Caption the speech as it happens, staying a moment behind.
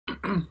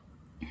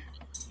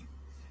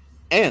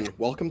And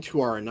welcome to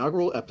our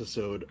inaugural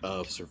episode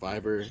of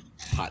Survivor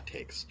Hot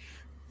Takes.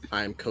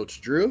 I'm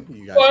Coach Drew.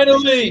 You guys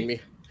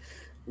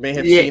may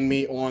have seen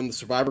me on the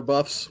Survivor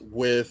Buffs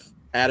with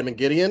Adam and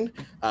Gideon.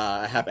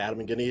 I have Adam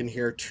and Gideon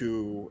here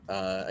to,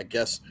 I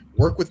guess,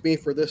 work with me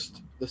for this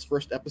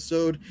first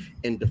episode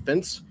in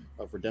defense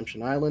of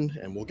Redemption Island,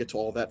 and we'll get to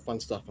all that fun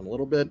stuff in a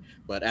little bit.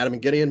 But Adam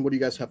and Gideon, what do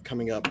you guys have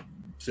coming up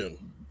soon?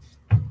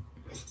 You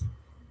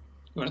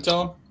want to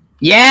tell them?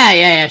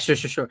 Yeah,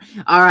 sure.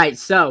 All right,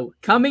 so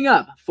coming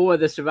up for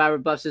the Survivor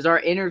Buffs is our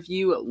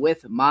interview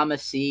with Mama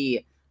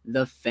C,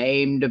 the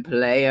famed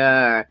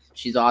player.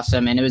 She's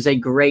awesome, and it was a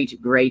great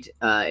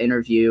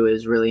interview. It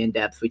was really in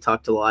depth. We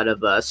talked a lot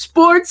of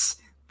sports,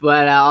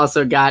 but I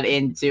also got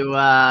into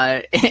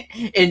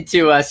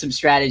some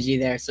strategy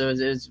there. So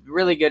it was a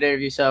really good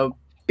interview. So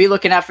be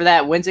looking out for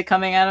that. When's it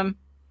coming, Adam?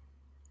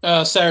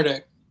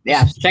 Saturday.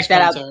 Yeah, check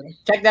that out. Saturday.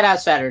 Check that out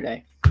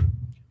Saturday.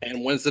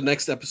 And when's the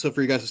next episode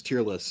for you guys'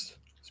 tier list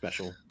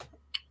special?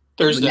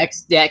 Thursday.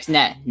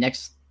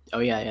 Next. Oh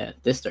yeah.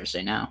 This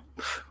Thursday now.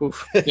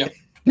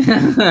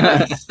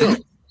 Yeah. Still,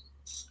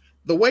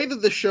 the way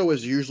that the show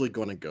is usually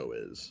going to go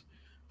is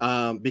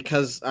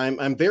because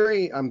I'm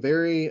very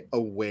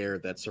aware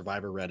that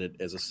Survivor Reddit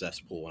is a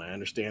cesspool, and I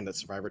understand that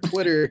Survivor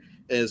Twitter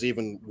is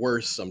even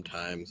worse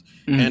sometimes.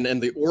 And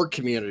in the org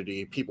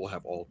community, people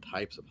have all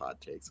types of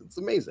hot takes. It's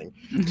amazing.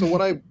 So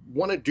what I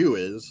want to do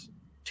is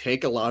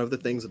take a lot of the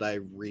things that I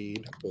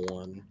read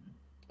on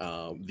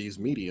these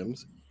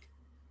mediums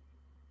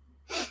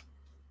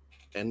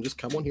and just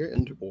come on here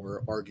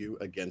or argue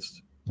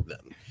against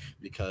them,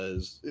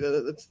 because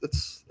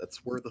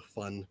that's where the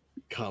fun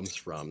comes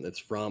from. It's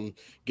from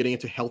getting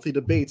into healthy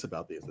debates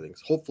about these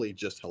things. Hopefully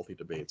just healthy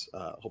debates.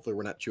 Hopefully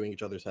we're not chewing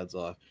each other's heads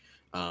off.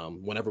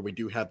 Whenever we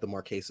do have the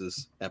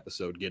Marquesas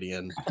episode,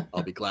 Gideon,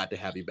 I'll be glad to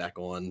have you back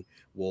on.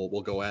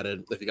 We'll go at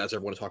it. If you guys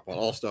ever want to talk about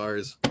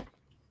All-Stars,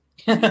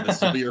 this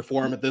will be your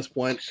forum at this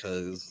point,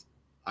 because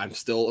I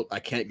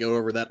can't go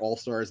over that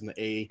All-Stars in the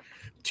A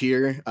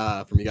tier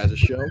from you guys'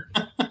 show.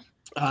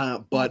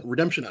 But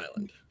Redemption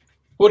Island.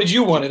 What did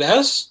you want it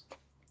as?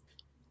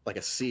 Like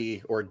a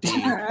C or D.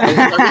 But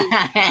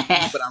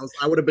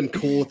I would have been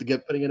cool with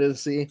putting it in a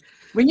C.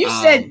 When you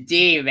said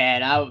D,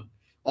 man,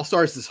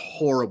 All-Stars is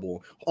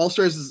horrible.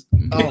 All-Stars is,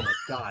 oh my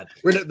God.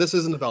 This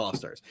isn't about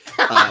All-Stars.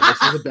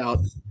 This is about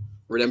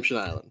Redemption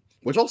Island,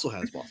 which also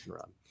has Boston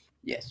Rob.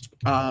 Yes.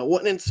 Well,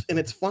 and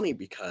it's funny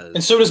because,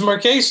 and so does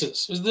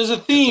Marquesas. There's a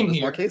theme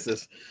here.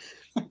 Marquesas.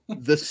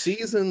 The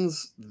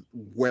seasons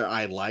where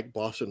I like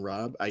Boston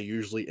Rob, I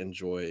usually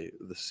enjoy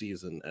the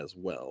season as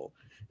well.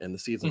 And the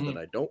seasons that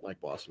I don't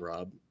like Boston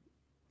Rob,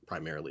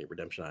 primarily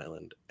Redemption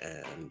Island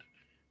and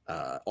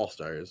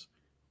All-Stars,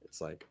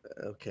 it's like,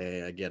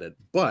 okay, I get it.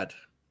 But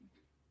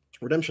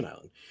Redemption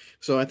Island.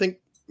 So I think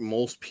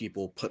most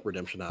people put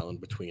Redemption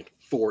Island between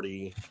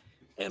 40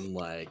 and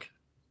like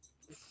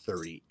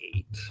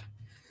 38.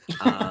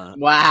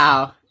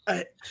 Wow.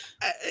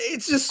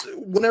 It's just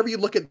whenever you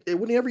look at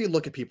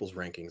people's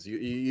rankings,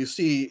 you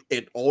see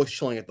it always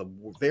showing at the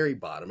very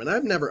bottom, and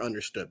I've never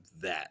understood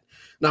that.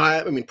 Now,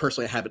 I mean,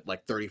 personally, I have it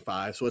like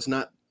 35, so it's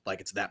not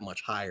like it's that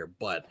much higher,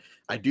 but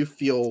I do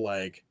feel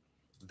like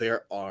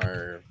there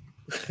are,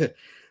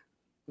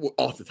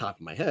 off the top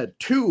of my head,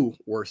 2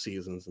 worse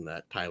seasons in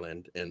that,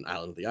 Thailand and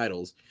Island of the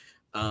Idols.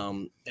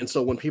 And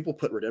so when people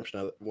put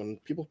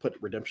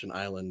Redemption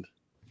Island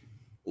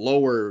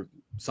lower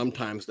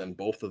sometimes than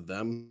both of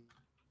them,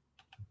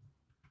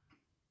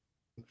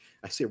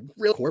 I see a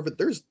real core, but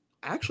there's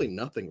actually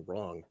nothing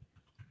wrong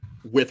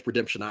with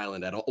Redemption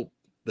Island at all,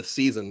 the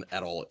season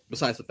at all,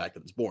 besides the fact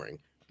that it's boring.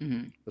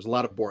 There's a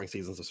lot of boring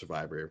seasons of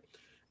Survivor.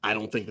 I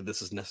don't think that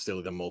this is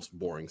necessarily the most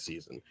boring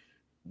season.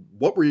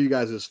 What were you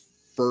guys'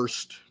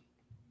 first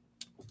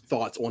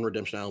thoughts on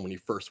Redemption Island when you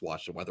first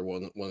watched it, whether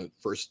when it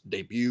first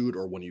debuted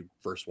or when you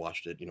first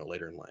watched it,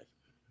 later in life?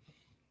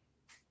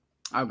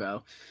 I'll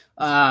go.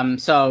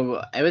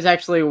 So it was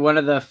actually one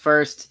of the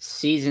first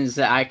seasons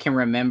that I can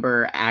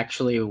remember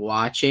actually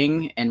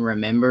watching and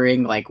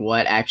remembering like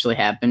what actually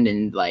happened,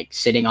 and like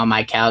sitting on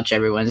my couch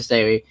every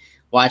Wednesday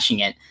watching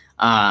it.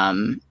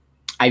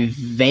 I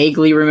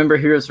vaguely remember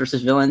Heroes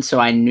versus Villains, so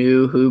I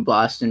knew who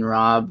Boston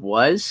Rob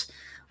was.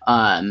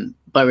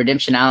 But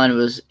Redemption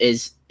Island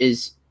is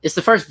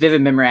the first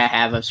vivid memory I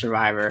have of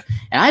Survivor,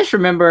 and I just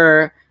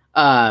remember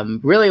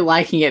really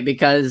liking it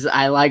because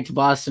I liked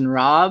Boston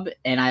Rob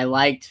and I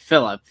liked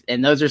Philip,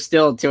 and those are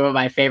still 2 of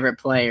my favorite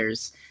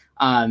players.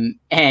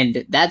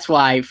 And that's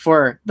why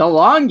for the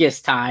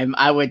longest time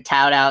I would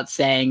tout out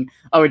saying,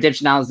 "Oh,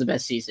 Redemption Island is the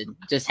best season,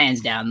 just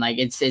hands down. Like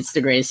it's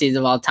the greatest season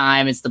of all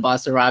time. It's the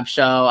Boston Rob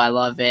show. I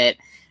love it.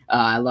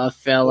 I love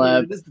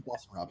Philip. It is the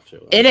Boston Rob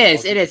show. It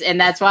is, and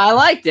that's why I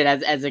liked it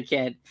as a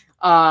kid."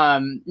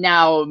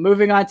 Now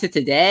moving on to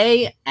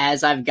today,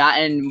 as I've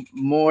gotten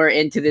more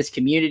into this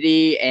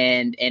community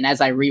and as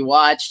I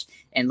rewatched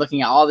and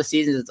looking at all the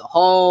seasons as a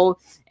whole,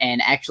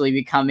 and actually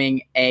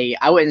becoming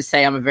I wouldn't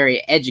say I'm a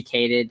very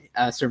educated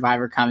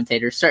Survivor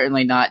commentator,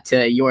 certainly not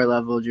to your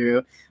level,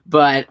 Drew,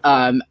 but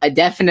I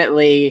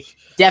definitely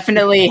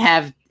definitely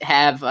have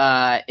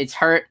it's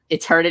hurt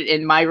it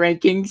in my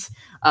rankings,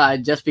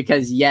 just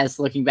because, yes,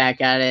 looking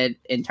back at it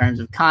in terms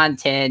of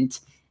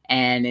content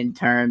and in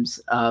terms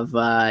of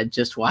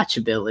just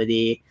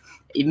watchability,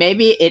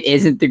 maybe it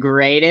isn't the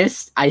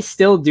greatest. I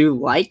still do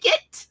like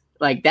it.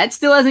 Like, that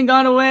still hasn't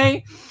gone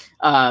away.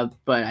 But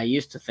I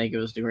used to think it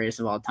was the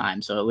greatest of all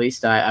time. So at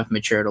least I've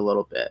matured a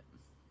little bit.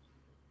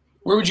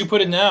 Where would you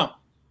put it now?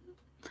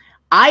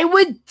 I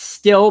would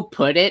still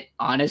put it,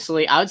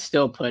 honestly, I would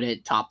still put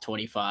it top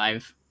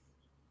 25.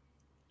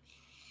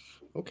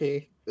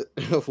 Okay.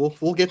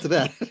 We'll get to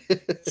that.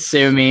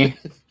 Sue me.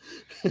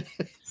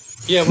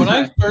 Yeah, when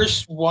I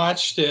first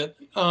watched it,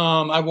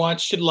 I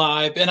watched it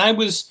live, and I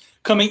was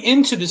coming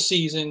into the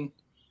season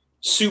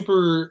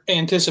super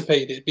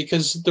anticipated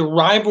because the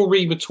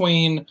rivalry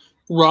between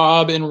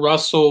Rob and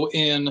Russell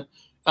in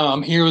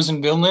Heroes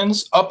and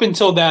Villains up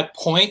until that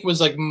point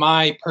was like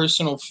my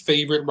personal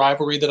favorite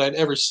rivalry that I'd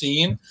ever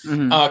seen,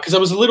 because I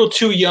was a little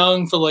too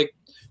young for like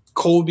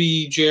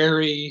Colby,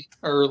 Jerry,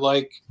 or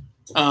like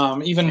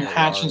even Terry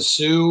Hatch Aris. and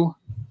Sue.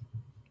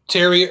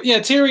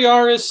 Terry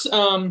Aris.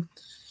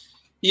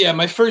 Yeah,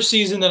 my first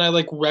season that I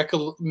like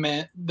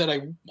recommend that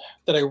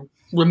I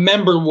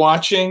remember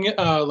watching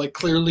like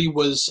clearly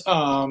was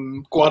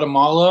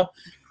Guatemala.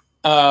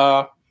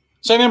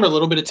 So I remember a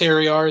little bit of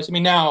Terry Aris. I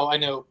mean, now I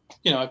know,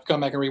 I've gone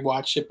back and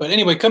rewatched it. But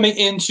anyway, coming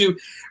into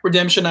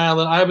Redemption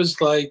Island, I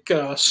was like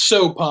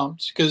so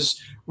pumped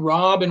because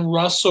Rob and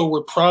Russell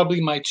were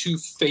probably my two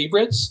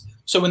favorites.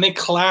 So when they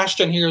clashed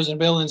on Heroes and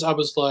Villains, I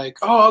was like,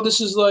 oh,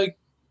 this is like,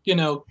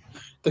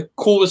 the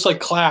coolest like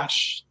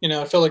clash.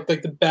 I felt like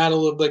the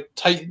battle of like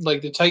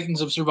the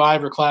Titans of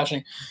Survivor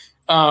clashing.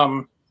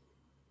 And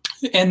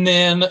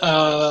then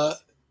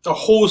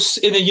Probst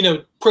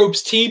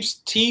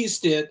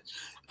teased it.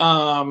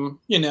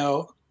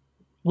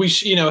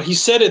 He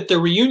said at the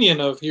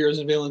reunion of Heroes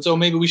and Villains, oh,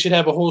 maybe we should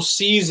have a whole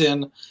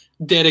season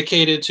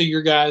dedicated to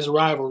your guys'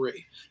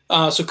 rivalry.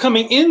 So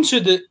coming into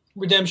the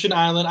Redemption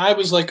Island, I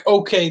was like,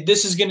 okay,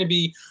 this is going to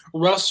be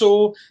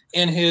Russell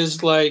and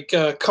his like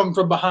come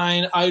from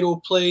behind idol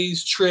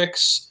plays,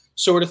 tricks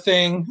sort of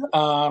thing,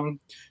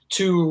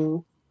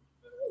 to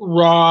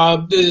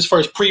Rob, as far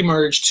as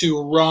pre-merge,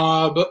 to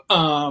Rob,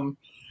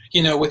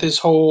 with his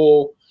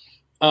whole,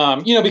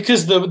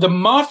 because the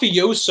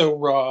mafioso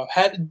Rob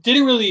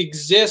didn't really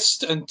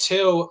exist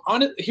until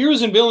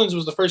Heroes and Villains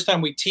was the first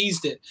time we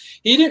teased it.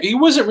 He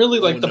wasn't really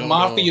like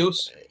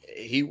mafioso.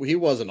 He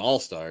wasn't All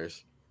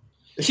Stars.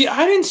 See,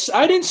 I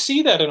didn't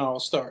see that in All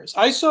Stars.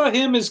 I saw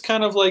him as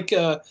kind of like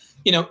in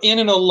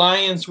an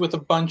alliance with a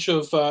bunch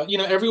of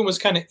everyone was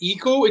kind of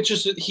equal. It's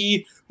just that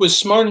he was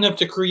smart enough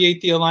to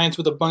create the alliance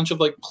with a bunch of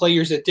like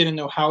players that didn't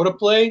know how to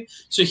play.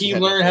 So he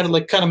learned how to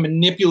like kind of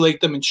manipulate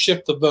them and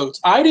shift the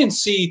votes. I didn't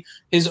see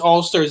his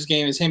All Stars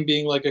game as him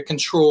being like a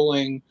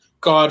controlling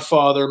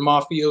Godfather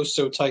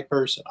mafioso type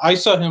person. I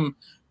saw him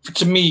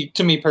to me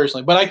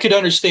personally, but I could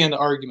understand the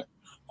argument.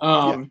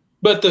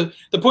 But the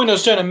point I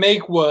was trying to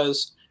make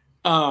was,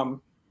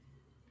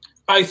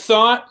 I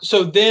thought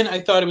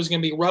it was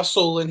going to be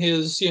Russell and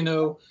his,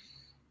 the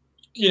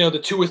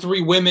 2 or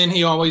 3 women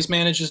he always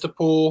manages to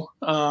pull,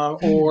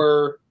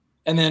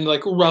 and then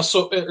like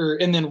Russell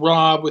and then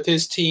Rob with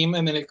his team,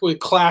 and then it would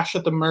clash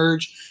at the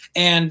merge,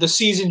 and the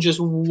season just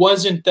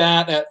wasn't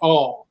that at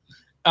all.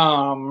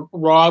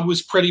 Rob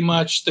was pretty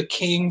much the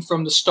king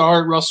from the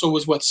start. Russell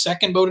was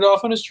second voted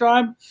off on his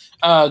tribe,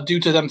 due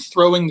to them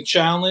throwing the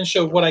challenge.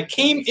 So what I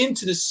came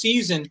into the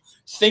season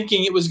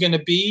thinking it was going to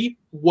be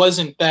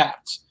wasn't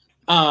that.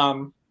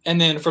 And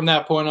then from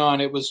that point on,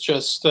 it was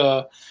just,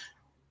 I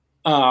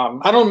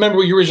don't remember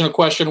what your original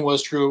question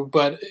was, Drew,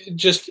 but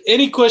just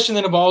any question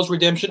that involves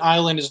Redemption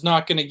Island is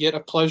not going to get a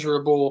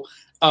pleasurable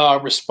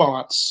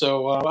response.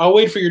 So I'll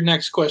wait for your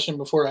next question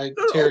before I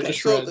tear it to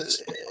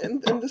shreds.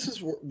 And this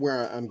is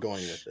where I'm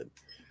going with it.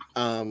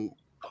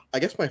 I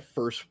guess my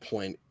first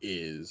point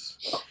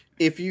is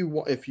if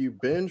you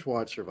binge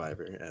watch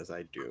Survivor, as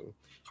I do,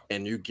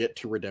 and you get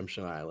to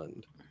Redemption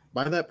Island,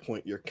 by that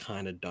point you're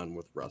kind of done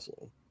with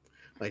Russell.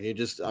 Like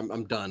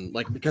I'm done.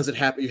 Like, because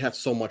you have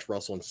so much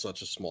Russell in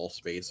such a small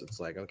space.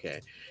 It's like,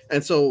 okay.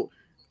 And so,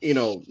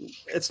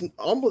 it's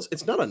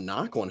not a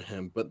knock on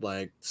him, but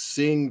like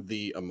seeing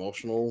the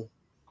emotional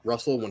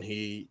Russell when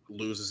he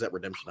loses at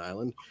Redemption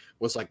Island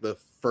was like the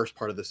first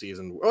part of the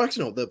season. Oh,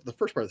 actually, no, the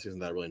first part of the season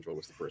that I really enjoyed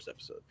was the first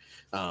episode,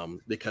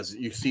 because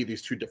you see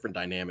these two different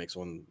dynamics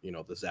on the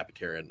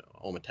Zapatera and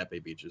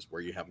Ometepe beaches,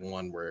 where you have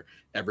one where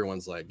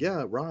everyone's like,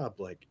 yeah, Rob,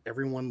 like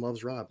everyone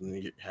loves Rob, and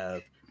then you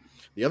have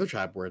the other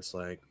tribe where it's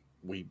like,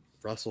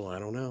 Russell, I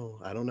don't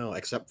know,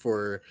 except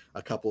for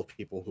a couple of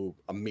people who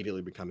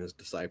immediately become his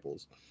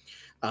disciples.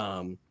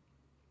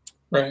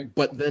 Right.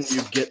 But then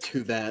you get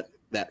to that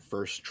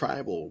first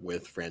tribal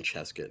with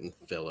Francesca and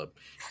Philip,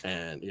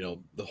 and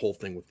the whole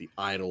thing with the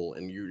idol,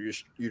 and you're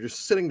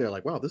just sitting there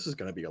like, wow, this is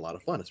going to be a lot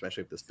of fun,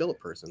 especially if this Philip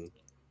person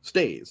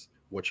stays,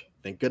 which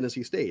thank goodness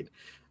he stayed,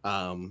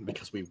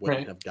 because we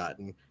wouldn't have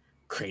gotten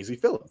crazy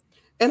Philip.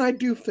 And I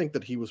do think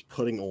that he was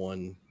putting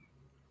on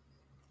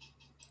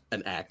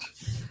an act,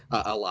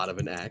 a lot of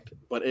an act,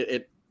 but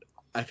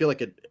I feel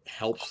like it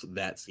helps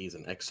that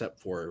season, except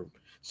for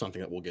something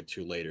that we'll get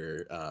to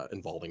later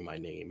involving my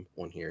name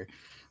on here.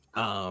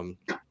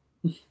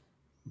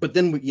 But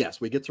then, we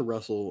get to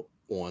Russell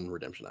on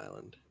Redemption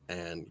Island,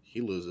 and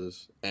he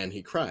loses, and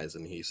he cries,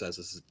 and he says,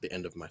 "This is the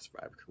end of my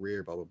Survivor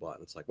career," blah, blah, blah.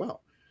 And it's like, wow,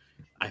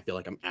 I feel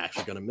like I'm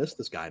actually going to miss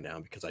this guy now,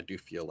 because I do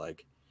feel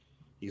like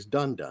he's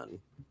done.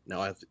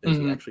 Now, is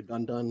he actually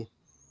done?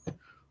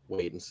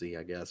 Wait and see,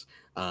 I guess.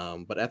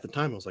 But at the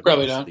time, I was like,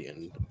 Probably this not. is the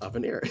end of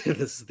an era.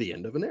 This is the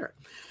end of an era.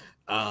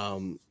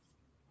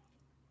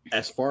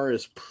 As far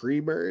as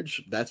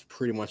pre-merge, that's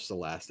pretty much the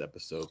last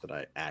episode that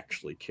I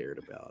actually cared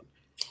about.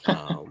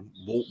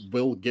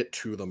 We'll get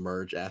to the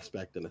merge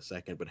aspect in a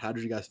second, but how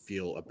did you guys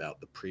feel about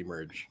the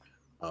pre-merge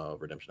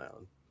of Redemption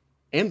Island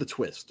and the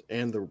twist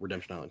and the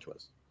Redemption Island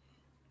twist?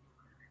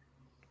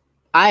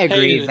 I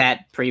agree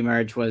that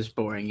pre-merge was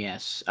boring.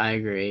 Yes, I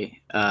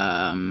agree.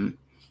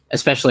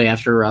 Especially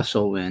after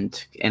Russell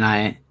went,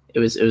 and it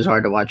was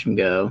hard to watch him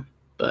go,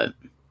 but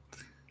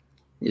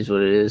it is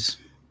what it is.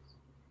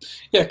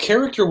 Yeah,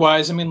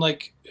 character-wise, I mean,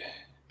 like,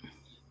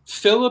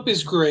 Philip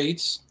is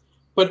great,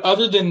 but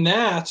other than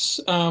that,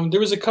 there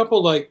was a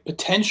couple, like,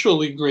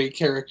 potentially great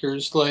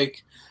characters,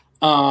 like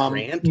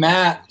Grant?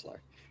 Matt.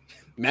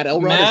 Matt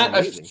Elrod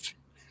is amazing.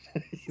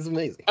 He's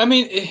amazing. I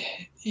mean,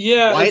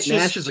 yeah. Wyatt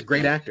Nash is a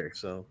great actor,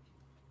 so.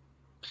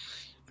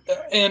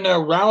 And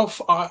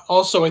Ralph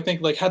also, I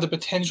think, like, had the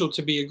potential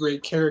to be a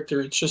great character.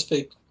 It's just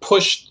they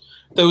pushed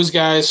those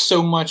guys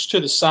so much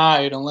to the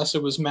side, unless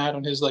it was Matt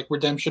on his, like,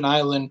 Redemption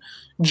Island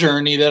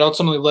journey that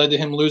ultimately led to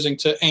him losing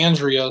to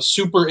Andrea.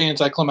 Super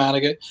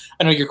anticlimactic.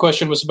 I know your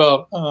question was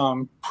about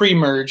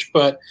pre-merge,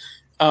 but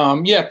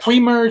yeah,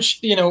 pre-merge.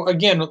 You know,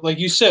 again, like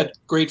you said,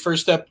 great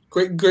first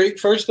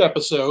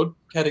episode.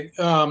 Had a,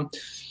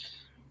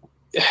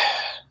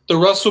 the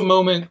Russell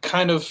moment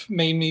kind of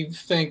made me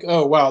think,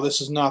 oh, wow,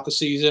 this is not the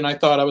season I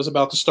thought I was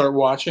about to start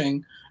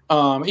watching.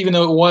 Even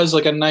though it was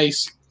like a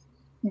nice,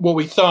 what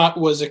we thought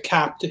was a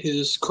cap to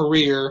his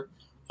career.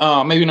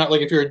 Maybe not like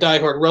if you're a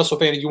diehard Russell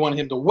fan and you want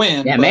him to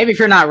win. Yeah, maybe if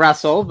you're not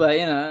Russell, but,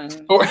 you know.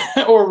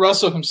 Or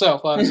Russell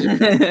himself, obviously.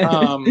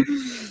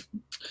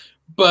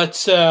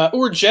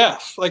 Or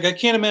Jeff. Like, I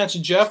can't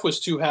imagine Jeff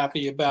was too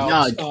happy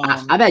about. No,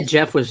 I bet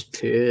Jeff was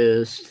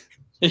pissed.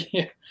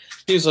 Yeah.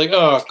 He was like,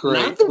 "Oh,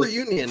 great!" Not the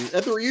reunion.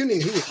 At the reunion,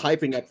 he was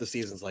hyping up the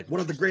seasons, like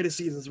one of the greatest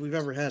seasons we've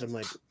ever had. I'm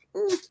like,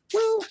 well,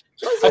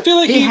 I feel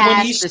like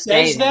when he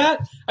says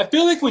that, I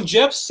feel like when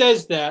Jeff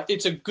says that,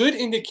 it's a good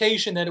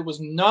indication that it was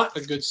not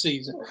a good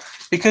season.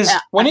 Because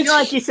when I feel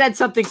like he said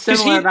something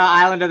similar about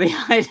Island of the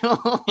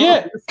Idol.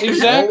 Yeah,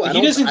 exactly.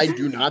 No, I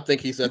do not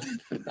think he said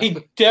that. He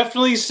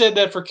definitely said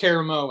that for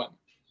Caramoan.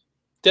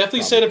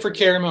 Definitely said it for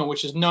Caramoan,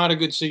 which is not a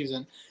good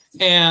season.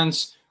 And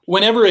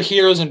whenever a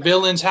Heroes and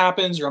Villains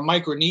happens or a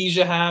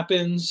Micronesia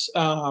happens,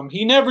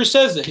 he never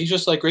says it. He's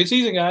just like, great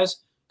season, guys.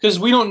 Because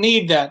we don't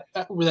need that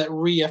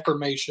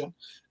reaffirmation.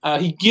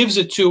 He gives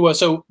it to us,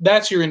 so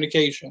that's your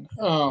indication.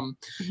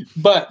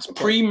 But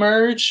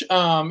pre-merge,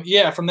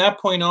 yeah, from that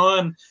point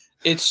on,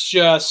 it's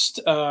just,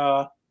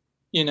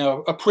 you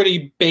know, a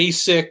pretty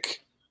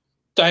basic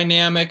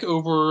dynamic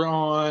over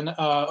on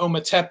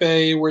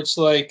Ometepe, where it's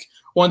like,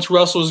 once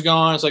Russell's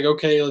gone, it's like,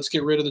 okay, let's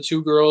get rid of the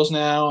two girls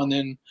now, and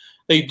then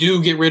they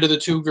do get rid of the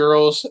two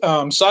girls.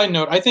 Side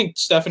note, I think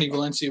Stephanie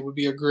Valencia would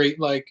be a great,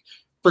 like,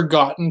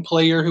 forgotten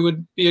player who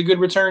would be a good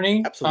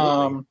returnee.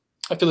 Absolutely.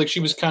 I feel like she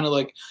was kind of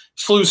like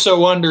flew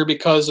so under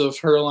because of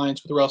her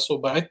alliance with Russell,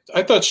 but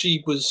I thought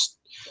she was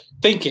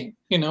thinking,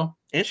 you know.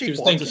 And she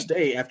fought to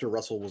stay after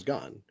Russell was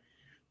gone.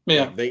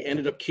 Yeah. Like, they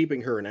ended up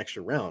keeping her an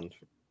extra round,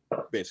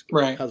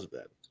 basically, because of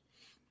that.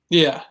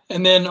 Yeah,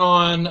 and then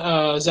on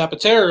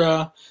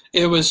Zapatera,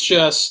 it was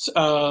just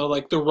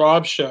like the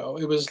Rob show.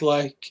 It was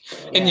like,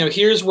 and you know,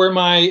 here's where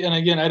and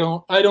again, I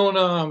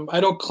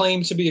don't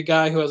claim to be a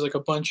guy who has like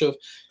a bunch of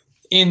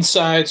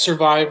inside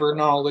Survivor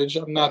knowledge.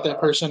 I'm not that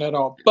person at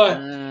all, but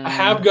I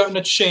have gotten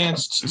a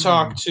chance to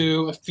talk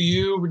to a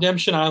few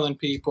Redemption Island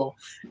people,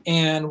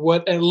 and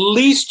what at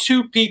least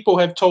two people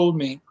have told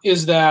me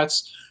is that,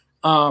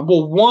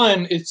 well,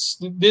 one, it's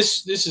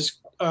this is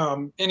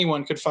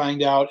anyone could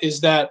find out,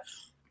 is that.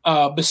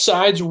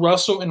 Besides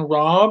Russell and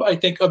Rob, I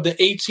think of the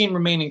 18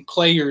 remaining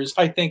players,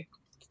 I think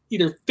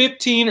either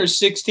 15 or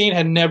 16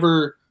 had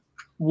never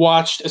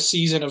watched a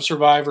season of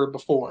Survivor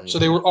before. So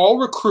they were all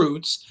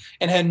recruits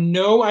and had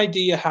no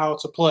idea how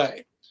to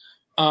play.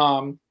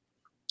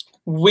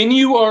 When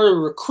you are a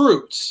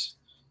recruit,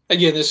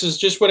 again, this is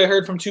just what I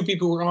heard from two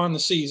people who were on the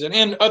season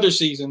and other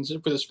seasons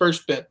for this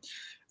first bit.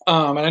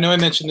 And I know I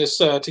mentioned this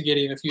to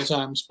Gideon a few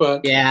times,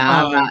 but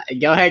yeah,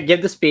 go ahead,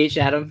 give the speech,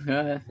 Adam.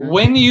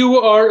 When you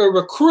are a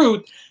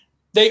recruit,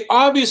 they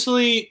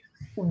obviously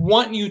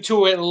want you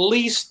to at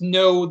least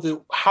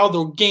know how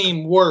the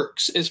game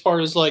works, as far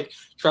as like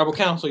tribal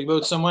council, you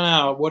vote someone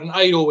out, what an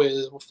idol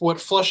is,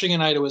 what flushing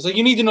an idol is. Like,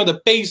 you need to know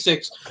the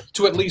basics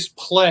to at least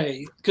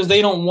play, because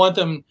they don't want,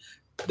 you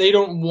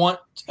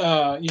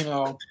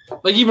know,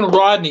 like even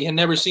Rodney had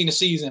never seen a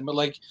season, but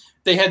like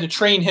they had to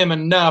train him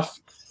enough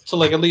to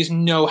like at least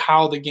know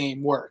how the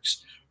game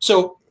works.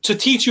 So to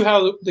teach you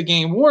how the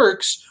game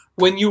works,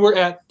 when you were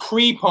at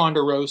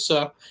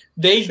pre-Ponderosa,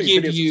 they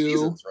give you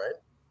seasons, right?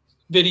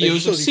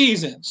 videos of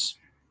seasons.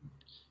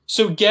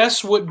 So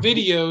guess what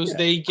videos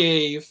they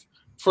gave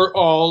for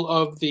all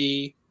of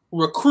the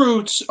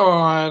recruits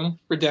on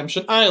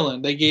Redemption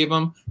Island? They gave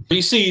them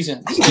 3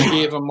 seasons. They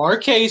gave them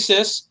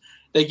Marquesas,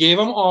 they gave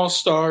them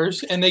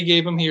All-Stars, and they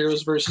gave them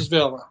Heroes versus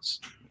Villains.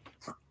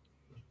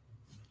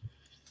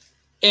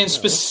 And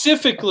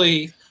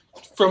specifically,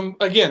 from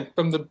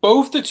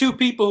both the 2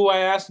 people who I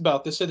asked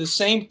about this said the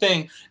same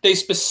thing. They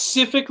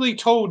specifically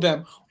told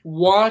them,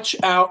 watch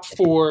out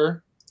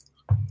for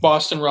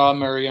Boston Rob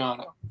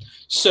Mariano.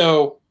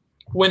 So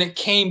when it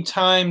came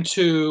time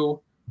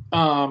to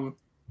when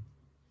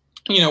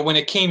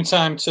it came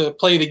time to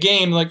play the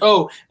game, like,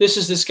 oh, this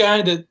is this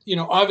guy that,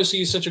 obviously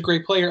he's such a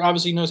great player,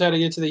 obviously knows how to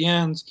get to the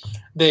ends.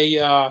 They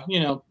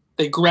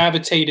they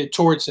gravitated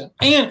towards him.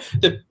 And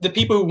the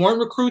people who weren't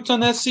recruits on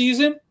that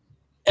season,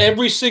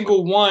 every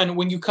single one,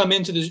 when you come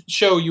into the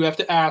show, you have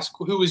to ask,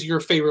 who is your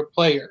favorite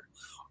player?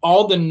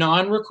 All the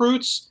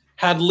non-recruits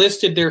had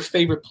listed their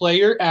favorite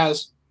player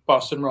as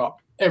Boston Rob,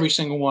 every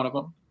single one of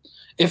them.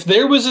 If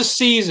there was a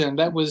season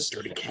that was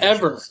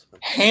ever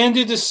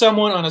handed to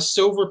someone on a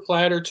silver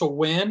platter to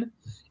win,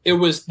 it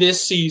was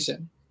this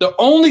season. The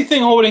only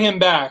thing holding him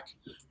back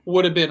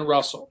would have been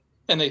Russell,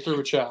 and they threw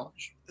a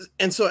challenge.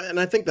 And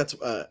I think that's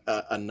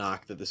a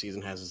knock that the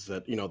season has, is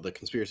that, the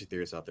conspiracy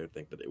theorists out there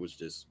think that it was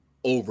just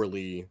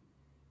overly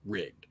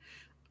rigged.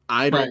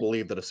 I don't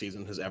believe that a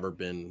season has ever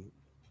been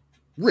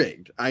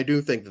rigged. I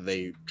do think that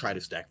they try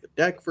to stack the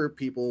deck for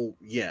people.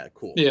 Yeah,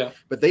 cool. Yeah.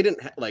 But they didn't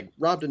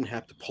Rob didn't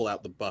have to pull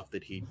out the buff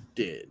that he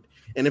did.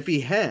 And if he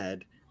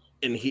had,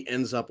 and he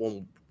ends up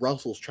on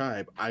Russell's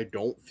tribe, I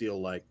don't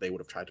feel like they would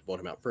have tried to vote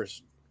him out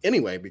first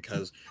anyway,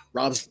 because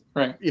Rob's,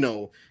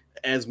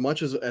 as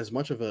much of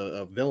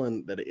a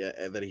villain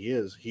that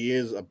he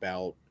is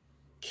about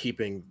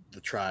keeping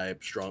the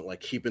tribe strong, like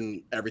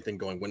keeping everything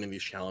going, winning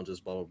these challenges,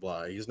 blah blah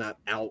blah. He's not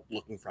out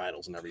looking for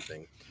idols and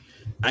everything.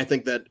 I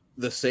think that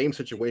the same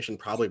situation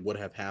probably would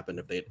have happened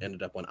if they had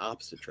ended up on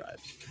opposite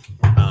tribes.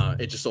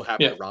 It just so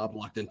happened that Rob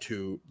locked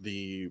into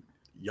the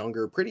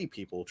younger pretty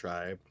people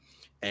tribe,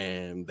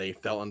 and they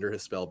fell under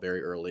his spell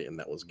very early, and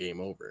that was game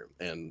over.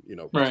 And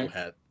Russell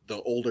had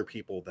the older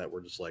people that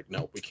were just like,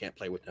 no, we can't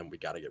play with him, we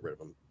got to get rid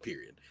of him,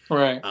 period.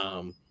 Right.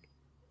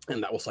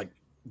 And that was like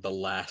the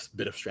last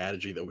bit of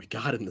strategy that we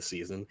got in the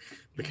season,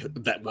 because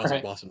that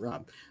wasn't Boston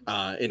Rob.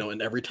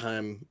 And every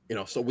time,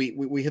 so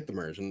we hit the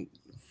merge, and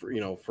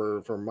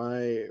from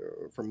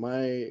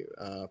my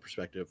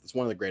perspective, it's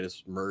one of the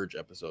greatest merge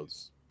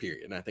episodes,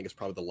 period. And I think it's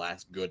probably the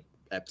last good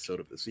episode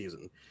of the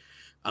season,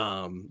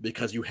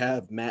 because you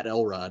have Matt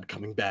Elrod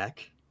coming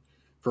back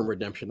from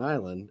Redemption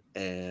Island,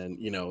 and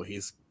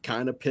he's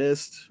kind of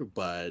pissed,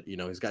 but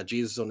he's got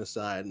Jesus on his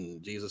side,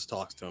 and Jesus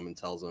talks to him and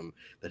tells him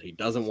that he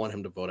doesn't want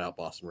him to vote out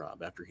Boston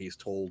Rob after he's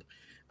told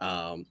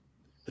the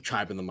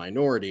tribe in the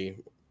minority,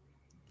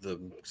 the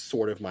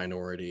sort of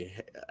minority,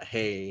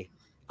 hey,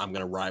 I'm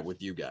gonna ride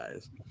with you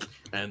guys.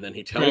 And then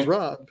he tells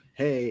Rob,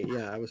 hey,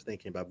 yeah, I was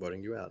thinking about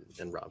voting you out.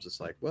 And Rob's just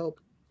like, well,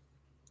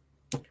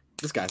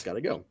 this guy's got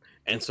to go.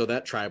 And so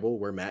that tribal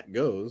where Matt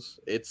goes,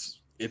 it's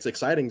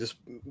exciting, just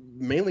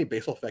mainly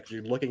based off the fact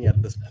you're looking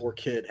at this poor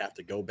kid have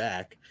to go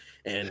back.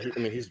 And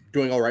he's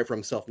doing all right for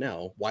himself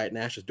now. Wyatt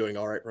Nash is doing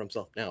all right for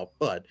himself now.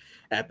 But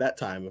at that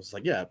time, it was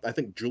like, yeah, I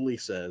think Julie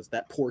says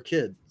that poor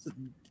kid,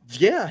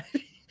 yeah,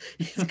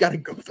 he's got to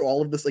go through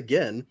all of this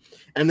again.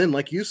 And then,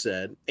 like you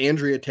said,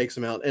 Andrea takes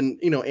him out.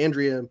 And,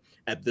 Andrea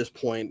at this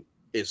point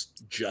is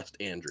just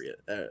Andrea.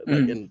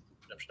 Like in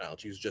Redemption Island,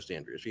 she's just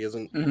Andrea. She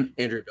isn't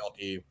Andrea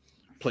Belke,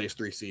 plays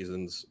 3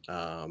 seasons.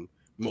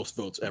 Most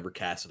votes ever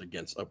casted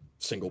against a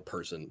single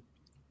person,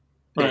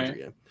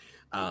 Andrea.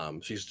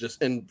 She's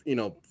just, and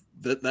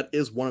that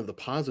is one of the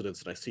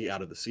positives that I see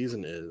out of the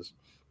season is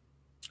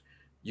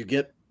you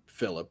get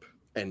Philip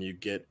and you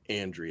get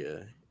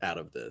Andrea out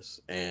of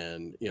this,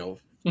 and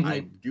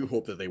I do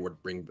hope that they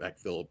would bring back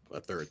Philip a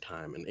 3rd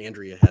time, and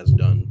Andrea has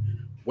done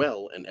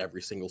well in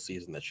every single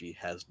season that she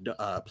has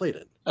played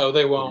in. Oh,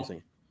 they won't.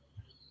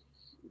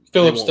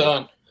 Philip's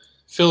done.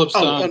 Philip's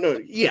done. Oh no,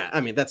 yeah.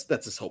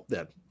 That's his hope.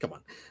 Yeah, come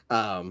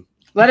on.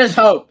 Let us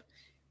hope.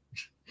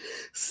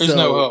 There's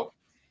no hope.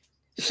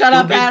 Shut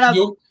up,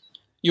 Adam.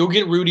 You'll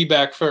get Rudy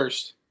back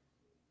first.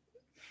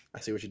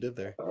 I see what you did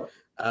there.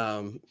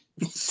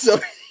 So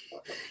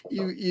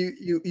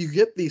you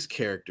get these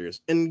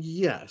characters, and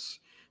yes,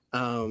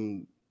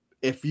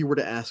 if you were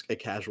to ask a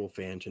casual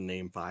fan to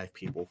name 5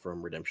 people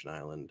from Redemption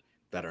Island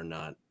that are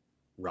not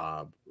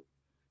Rob,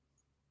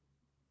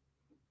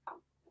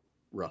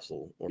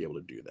 Russell, or be able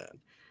to do that.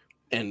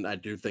 And I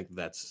do think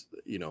that's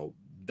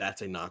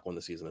a knock on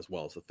the season as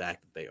well. It's the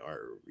fact that they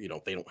are,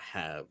 they don't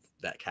have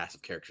that cast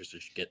of characters that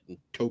you get in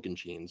Token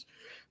Genes,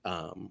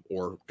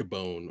 or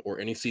Gabon, or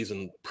any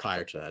season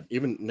prior to that.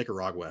 Even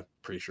Nicaragua, I'm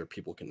pretty sure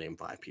people can name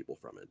 5 people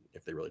from it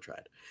if they really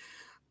tried.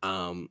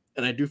 And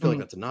I do feel like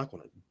that's a knock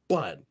on it.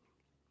 But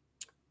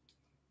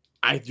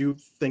I do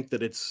think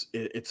that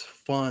it's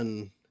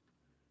fun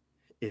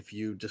if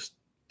you just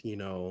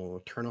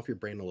turn off your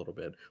brain a little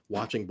bit,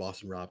 watching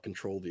Boston Rob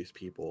control these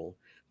people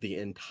the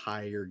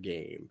entire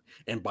game,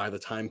 and by the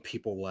time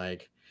people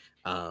like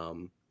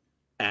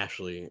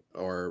Ashley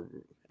or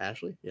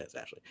Ashley, yes,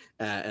 Ashley,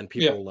 and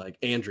Yeah. people like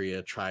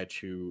Andrea try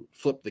to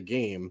flip the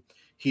game,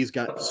 he's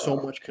got so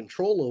much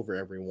control over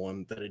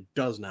everyone that it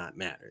does not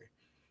matter.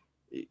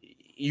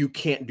 You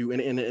can't do,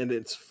 and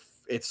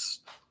it's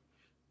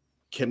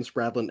Kim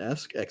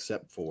Spradlin-esque,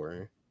 except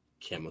for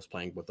Kim was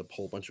playing with a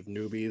whole bunch of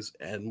newbies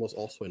and was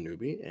also a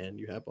newbie, and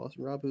you have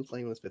Boston Rob who's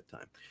playing his 5th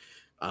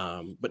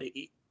time. But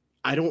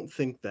I don't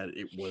think that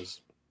it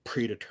was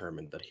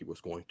predetermined that he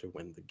was going to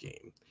win the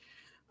game.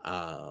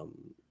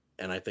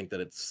 And I think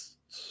that it's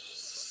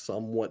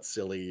somewhat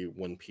silly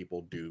when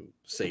people do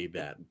say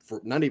that,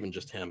 for not even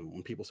just him,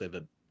 when people say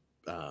that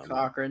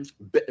Cochran.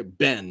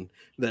 Ben,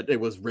 that it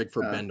was rigged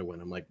for Ben to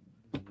win. I'm like,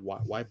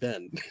 why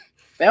Ben?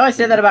 They always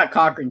say that about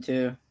Cochran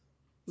too.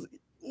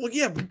 Well,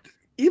 yeah, but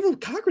even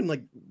Cochran,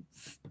 like,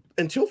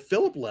 until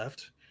Philip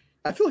left,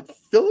 I feel like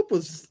Philip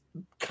was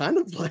kind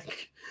of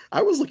like,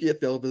 I was looking at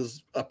Philip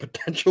as a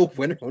potential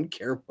winner on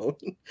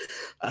Caramone.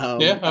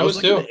 Yeah, I was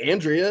looking too. at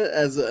Andrea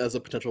as a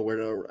potential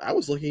winner. I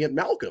was looking at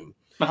Malcolm.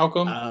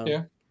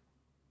 Yeah.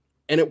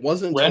 And it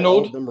wasn't until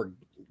all of them were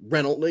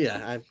Reynolds.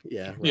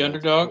 Yeah, the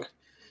underdog.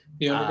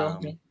 The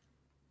underdog. Yeah.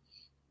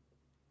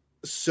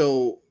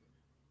 So,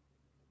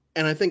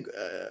 and I think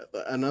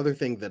another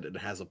thing that it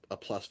has a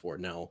plus for.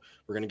 Now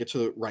we're gonna get to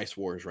the Rice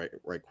Wars right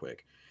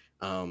quick.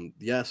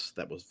 Yes,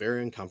 that was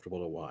very uncomfortable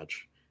to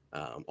watch,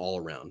 all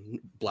around,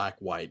 black,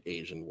 white,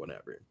 Asian,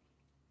 whatever.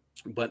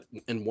 But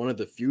in one of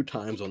the few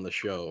times on the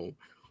show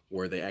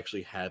where they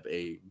actually have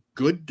a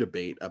good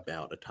debate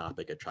about a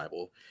topic at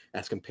Tribal,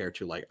 as compared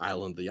to like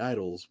Island of the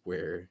Idols,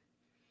 where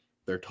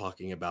they're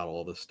talking about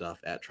all this stuff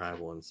at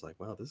Tribal, and it's like,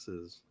 wow, this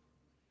is.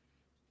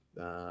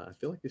 I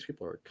feel like these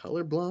people are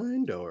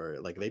colorblind, or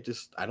like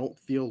I don't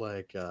feel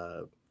like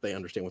they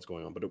understand what's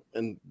going on. But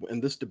in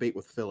this debate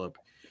with Philip,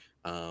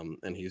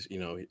 and he's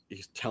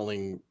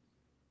telling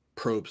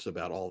Probst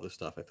about all this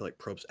stuff, I feel like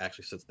Probst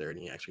actually sits there and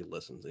he actually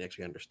listens and he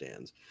actually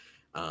understands,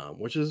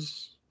 which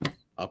is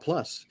a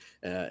plus,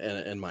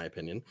 in my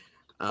opinion.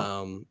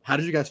 How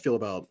did you guys feel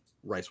about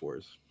Rice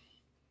Wars?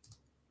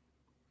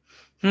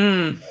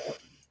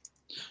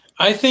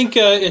 I think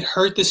it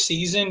hurt the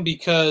season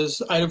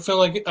because I don't feel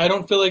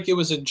like it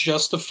was a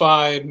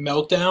justified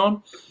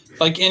meltdown.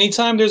 Like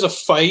anytime there's a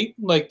fight,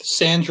 like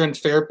Sandra and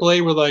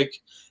Fairplay, where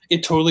like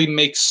it totally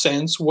makes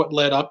sense what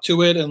led up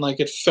to it, and like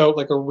it felt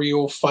like a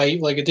real fight.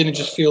 Like it didn't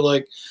just feel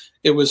like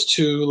it was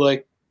two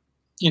like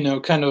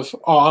kind of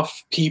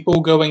off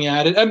people going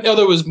at it.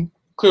 Although it was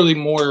clearly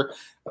more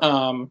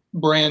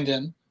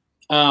Brandon.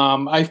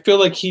 I feel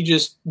like he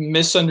just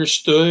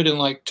misunderstood and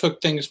like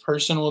took things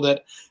personal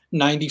that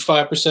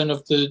 95%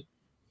 of the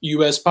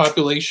U.S.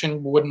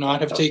 population would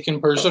not have taken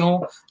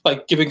personal.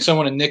 Like giving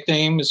someone a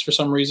nickname is for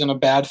some reason a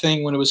bad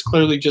thing when it was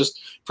clearly just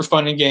for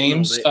fun and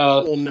games.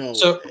 No.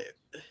 So,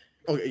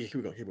 okay,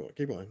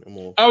 keep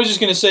going. I was just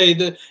gonna say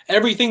that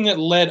everything that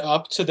led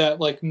up to that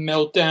like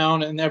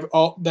meltdown and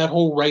that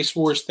whole Rice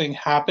Wars thing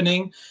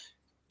happening,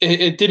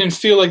 it didn't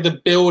feel like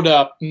the build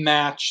up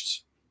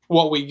matched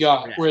what we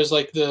got. Yeah. Whereas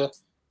like the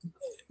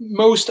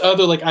most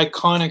other like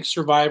iconic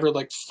Survivor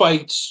like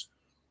fights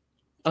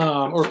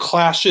or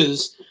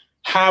clashes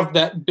have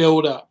that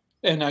build up,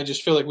 and I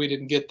just feel like we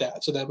didn't get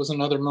that. So that was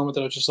another moment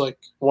that I was just like,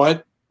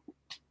 what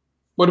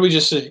did we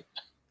just see?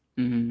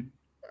 Mm-hmm.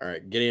 All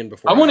right, get in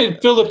before I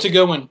wanted Philip to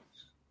go in.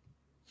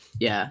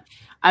 Yeah,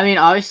 I mean,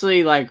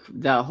 obviously, like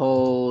the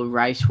whole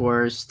Rice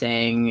Wars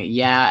thing.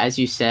 Yeah, as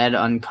you said,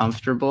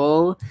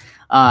 uncomfortable.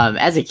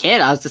 As a kid,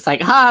 I was just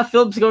like,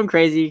 Philip's going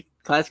crazy.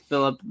 Classic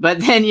Philip. But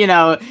then,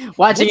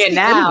 watching it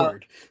now,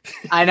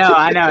 I know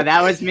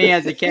that was me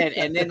as a kid.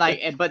 And then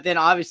but then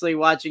obviously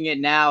watching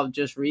it now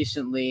just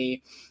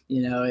recently,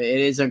 it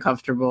is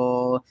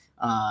uncomfortable.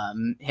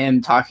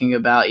 Him talking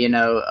about,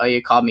 oh,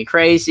 you called me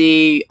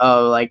crazy.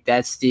 Oh, like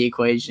that's the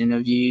equation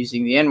of you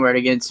using the N-word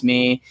against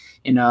me.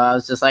 I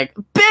was just like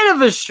a bit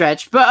of a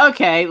stretch, but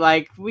okay.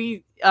 Like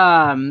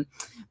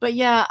but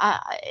yeah,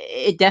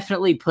 it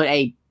definitely put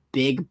a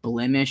big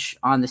blemish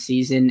on the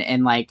season.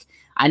 And like,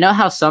 I know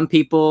how some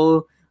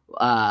people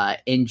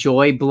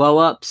enjoy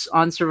blow-ups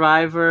on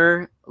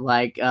Survivor.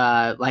 Like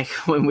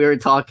when we were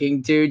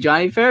talking to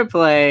Johnny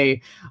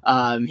Fairplay,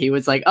 he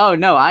was like, "Oh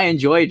no, I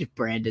enjoyed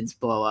Brandon's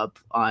blow-up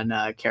on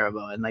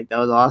Carabo, and like that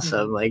was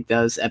awesome. Like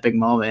that was epic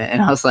moment."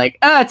 And I was like,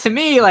 to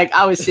me, like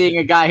I was seeing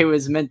a guy who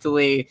was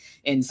mentally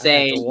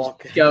insane go insane.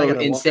 Walk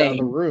out of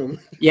the room.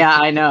 Yeah,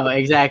 I know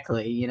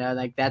exactly.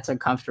 Like that's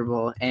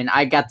uncomfortable, and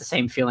I got the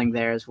same feeling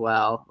there as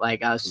well.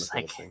 Like I was just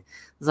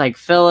like,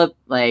 Philip,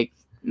 like,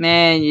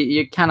 man,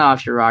 you're kind of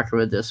off your rocker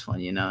with this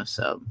one,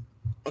 So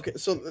okay,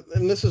 so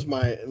and this is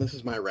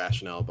my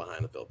rationale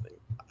behind the Phil thing.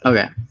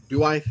 Okay,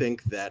 do I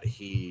think that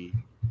he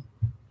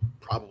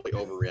probably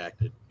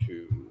overreacted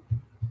to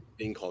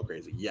being called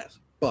crazy? Yes,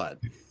 but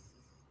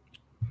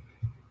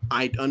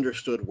I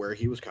understood where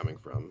he was coming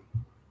from,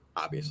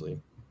 obviously,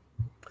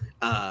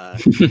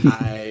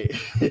 I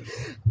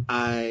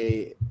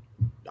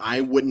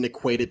I wouldn't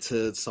equate it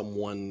to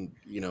someone,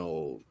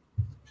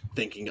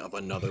 thinking of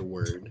another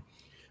word.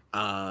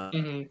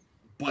 Mhm.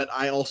 But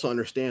I also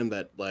understand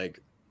that, like,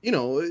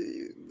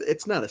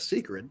 it's not a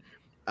secret.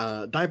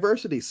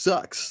 Diversity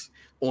sucks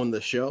on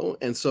the show,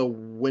 and so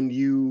when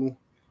you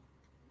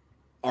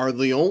are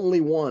the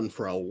only one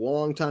for a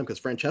long time, because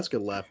Francesca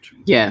left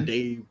Yeah.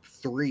 day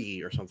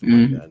 3 or something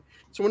like Mhm. that.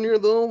 So when you're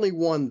the only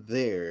one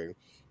there,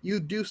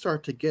 you do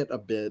start to get a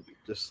bit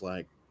just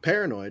like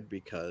paranoid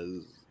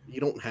because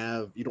you don't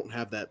have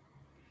that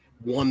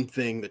one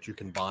thing that you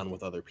can bond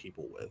with other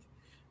people with.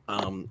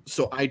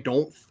 So I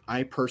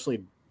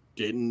personally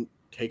didn't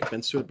take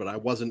offense to it, but I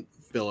wasn't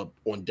Philip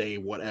on day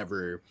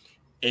whatever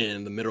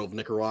in the middle of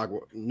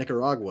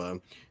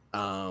Nicaragua,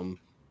 um,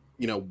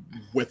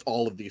 with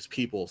all of these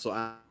people. So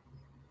I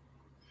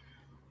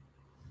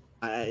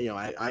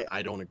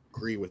don't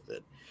agree with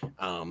it.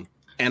 And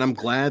I'm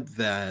glad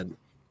that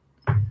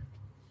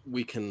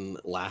we can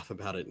laugh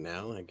about it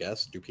now, I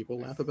guess. Do people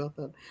laugh about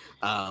that?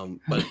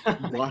 But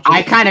watching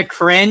I kind of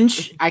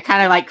cringe. I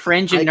kind of like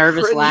cringe and I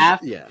nervous cringe, laugh.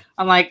 yeah.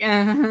 I'm like,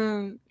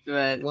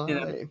 but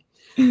Why?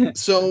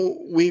 So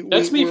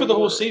That's me for the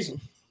whole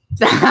season.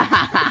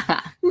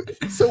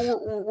 so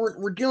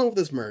we're dealing with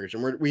this merge,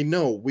 and we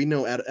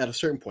know at a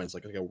certain point it's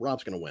like, okay,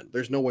 Rob's gonna win.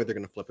 There's no way they're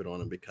gonna flip it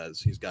on him because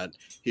he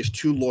has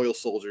 2 loyal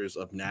soldiers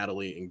of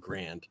Natalie and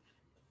Grant,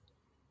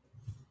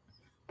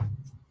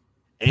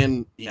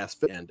 and he has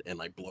and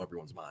like blow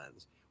everyone's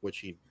minds, which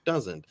he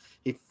doesn't.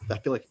 I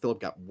feel like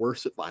Philip got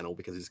worse at final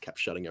because he's kept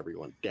shutting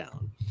everyone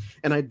down,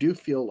 and I do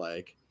feel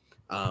like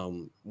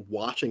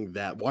watching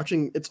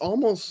it's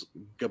almost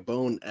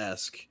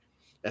Gabon-esque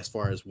as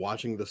far as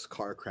watching this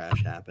car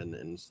crash happen,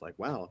 and it's like,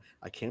 wow,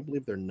 I can't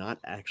believe they're not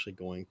actually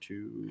going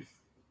to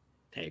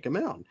take him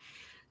out.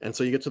 And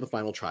so you get to the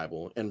final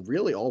tribal, and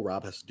really all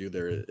Rob has to do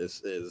there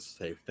is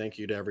say thank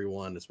you to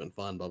everyone. It's been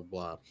fun, blah blah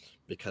blah,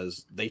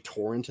 because they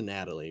tore into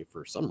Natalie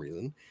for some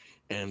reason,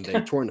 and they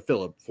tore into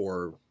Philip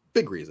for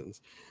big reasons.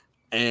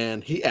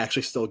 And he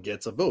actually still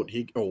gets a vote.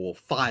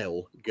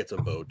 File gets a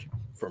vote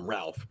from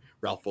Ralph.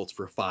 Ralph votes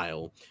for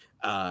File,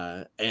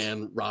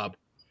 and Rob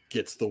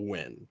gets the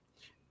win.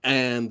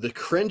 And the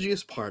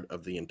cringiest part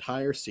of the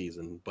entire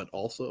season, but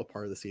also a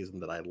part of the season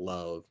that I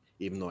love,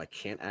 even though I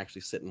can't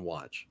actually sit and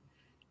watch,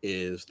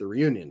 is the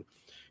reunion.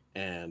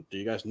 And do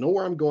you guys know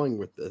where I'm going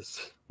with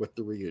this, with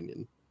the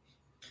reunion?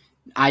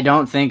 I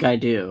don't think I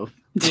do.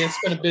 Yeah, it's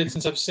been a bit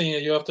since I've seen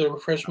it. You have to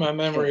refresh my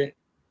memory.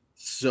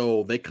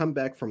 So they come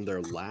back from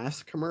their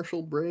last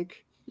commercial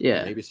break,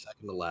 Yeah. maybe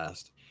second to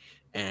last,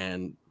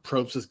 and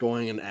Probst is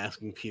going and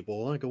asking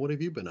people, like, what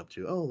have you been up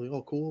to?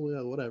 Oh, cool, yeah,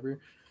 whatever.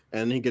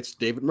 And he gets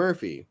David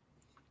Murphy.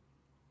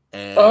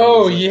 And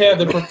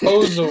the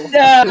proposal.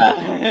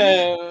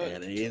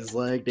 And he's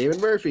like,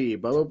 David Murphy,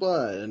 blah blah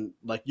blah, and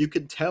like you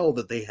could tell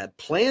that they had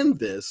planned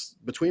this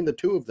between the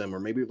two of them, or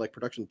maybe like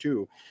production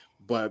too.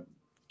 But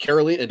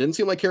Carolina, it didn't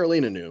seem like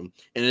Carolina knew,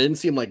 and it didn't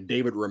seem like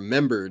David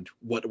remembered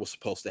what was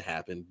supposed to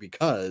happen,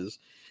 because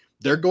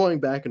they're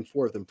going back and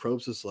forth, and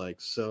Probst is like,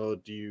 so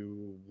do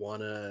you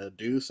want to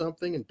do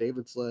something? And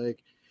David's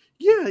like,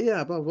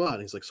 yeah, blah blah.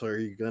 And he's like, so are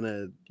you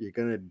gonna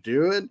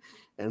do it?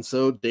 And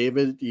so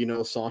David,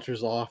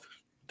 saunters off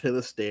to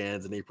the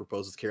stands, and he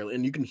proposes Carolina,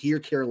 and you can hear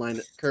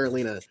Carolina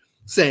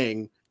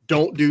saying,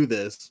 don't do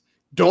this,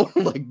 don't,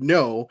 like,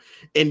 no,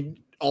 and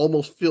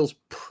almost feels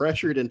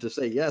pressured into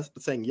saying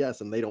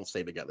yes, and they don't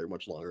stay together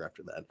much longer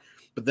after that.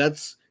 But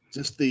that's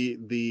just the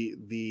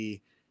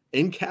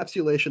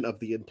encapsulation of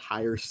the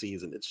entire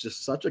season. It's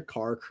just such a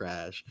car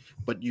crash,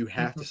 but you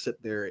have to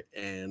sit there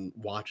and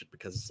watch it,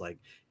 because it's like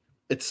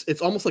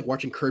it's almost like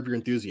watching Curb Your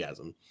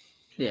Enthusiasm.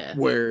 Yeah.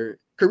 Where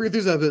Curb Your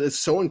Enthusiasm is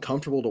so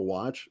uncomfortable to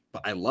watch,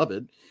 but I love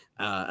it.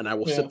 And I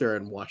will sit there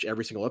and watch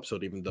every single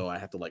episode, even though I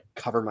have to like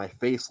cover my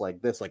face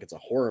like this, like it's a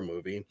horror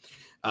movie.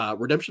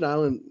 Redemption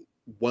Island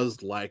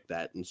was like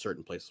that in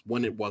certain places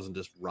when it wasn't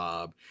just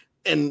Rob.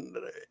 And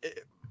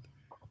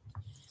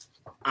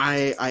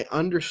I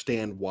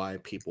understand why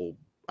people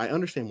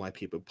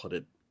put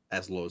it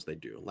as low as they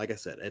do. Like I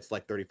said, it's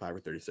like 35 or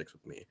 36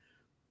 with me.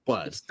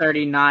 But it's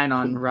 39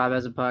 on Rob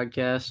Has a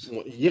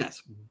Podcast.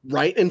 Yes,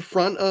 right in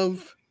front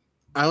of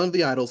Island of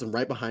the Idols and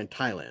right behind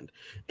Thailand.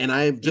 And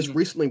I just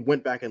recently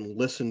went back and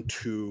listened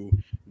to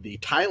the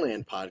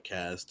Thailand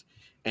podcast,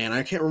 and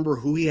I can't remember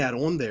who he had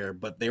on there,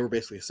 but they were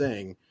basically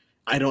saying,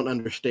 I don't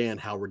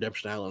understand how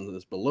Redemption Island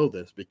is below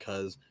this,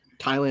 because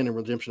Thailand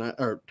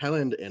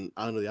and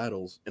Island of the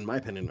Idols, in my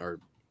opinion, are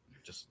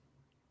just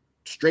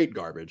straight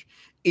garbage.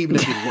 Even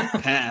if you look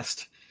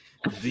past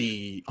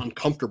the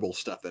uncomfortable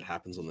stuff that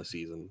happens on the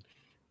season,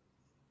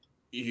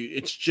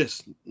 it's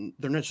just,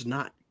 they're just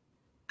not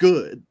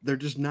good. They're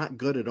just not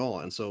good at all.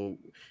 And so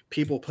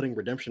people putting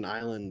Redemption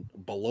Island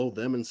below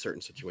them in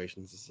certain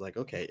situations, is like,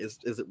 okay, is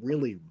it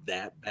really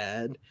that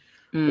bad?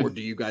 Or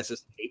do you guys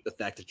just hate the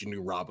fact that you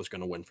knew Rob was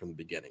going to win from the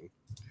beginning?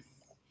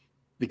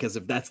 Because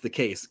if that's the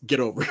case,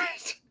 get over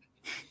it.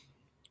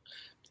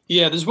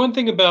 Yeah, there's one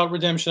thing about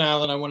Redemption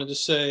Island I wanted to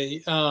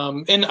say,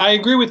 and I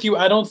agree with you.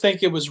 I don't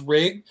think it was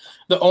rigged.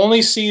 The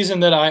only season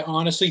that I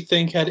honestly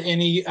think had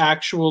any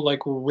actual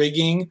like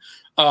rigging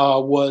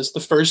was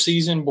the first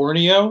season,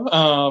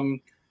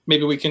 Borneo.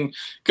 Maybe we can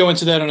go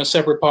into that on a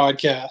separate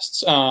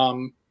podcast.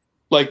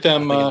 Like I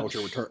them, think I know what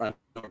you're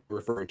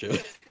referring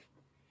to.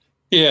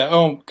 yeah.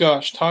 Oh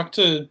gosh, talk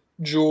to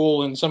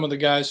Jewel and some of the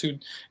guys who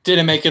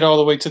didn't make it all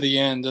the way to the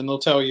end, and they'll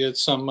tell you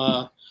it's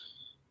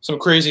some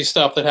crazy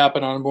stuff that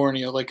happened on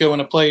Borneo, like going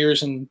to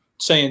players and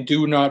saying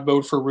 "Do not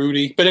vote for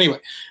Rudy." But anyway,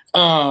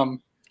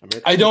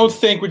 I don't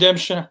think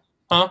Redemption,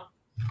 huh?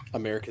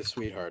 America's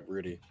sweetheart,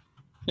 Rudy.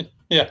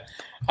 Yeah,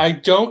 I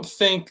don't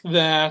think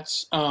that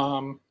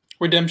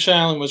Redemption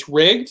Island was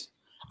rigged.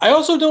 I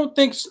also don't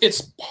think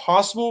it's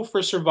possible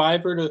for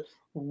Survivor to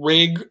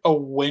rig a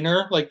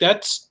winner. Like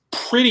that's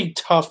pretty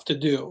tough to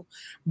do.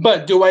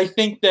 But do I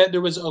think that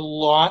there was a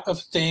lot of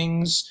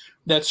things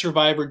that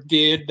Survivor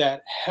did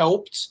that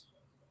helped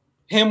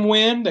him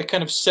win, that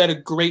kind of set a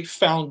great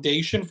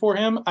foundation for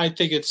him? I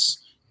think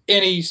it's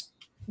any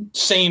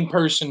sane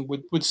person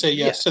would say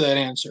yes to that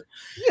answer.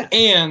 Yeah.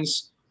 And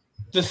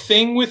the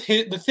thing with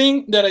the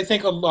thing that I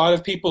think a lot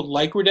of people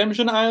like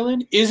Redemption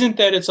Island isn't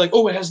that it's like,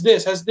 oh, it has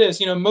this.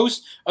 You know,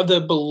 most of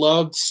the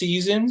beloved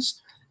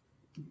seasons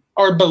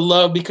are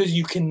beloved because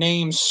you can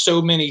name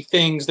so many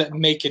things that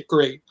make it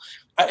great.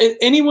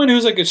 Anyone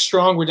who's like a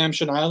strong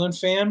Redemption Island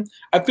fan,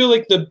 I feel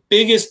like the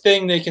biggest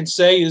thing they can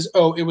say is,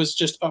 oh, it was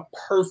just a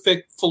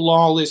perfect,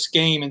 flawless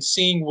game. And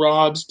seeing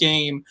Rob's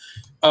game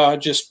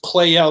just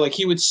play out, like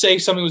he would say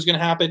something was going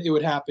to happen, it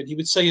would happen. He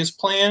would say his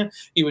plan,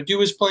 he would do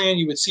his plan,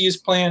 you would see his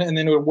plan, and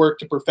then it would work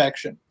to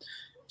perfection.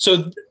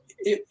 So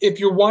if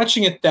you're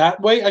watching it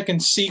that way, I can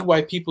see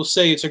why people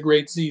say it's a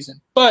great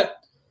season. But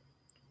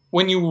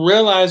when you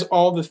realize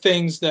all the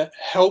things that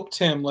helped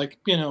him, like,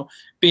 you know,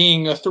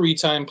 being a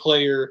 3-time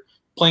player,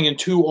 playing in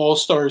 2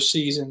 All-Star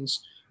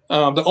seasons,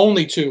 the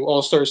only 2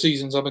 All-Star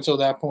seasons up until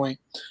that point.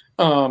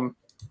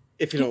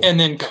 If you don't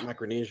count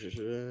Micronesia, if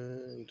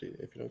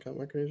you don't count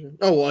Micronesia.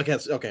 Oh, well, I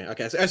guess, okay.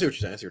 I see what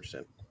you're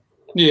saying.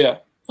 Yeah.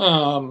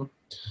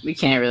 We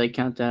can't really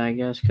count that, I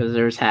guess, because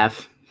there's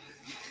half.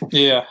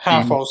 Yeah,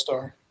 half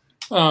All-Star.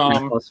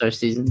 All-Star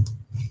season.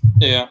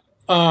 Yeah.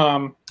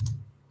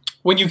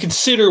 When you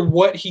consider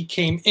what he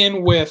came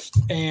in with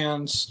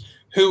and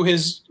who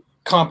his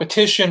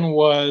competition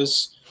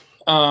was,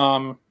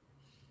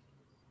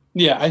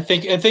 yeah, I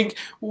think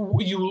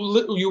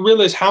you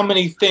realize how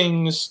many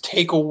things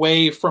take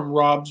away from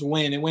Rob's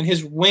win, and when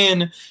his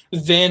win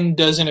then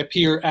doesn't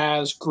appear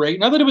as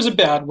great. Not that it was a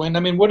bad win. I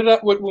mean,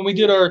 when we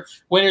did our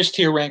winners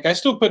tier rank, I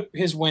still put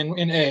his win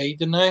in A,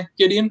 didn't I,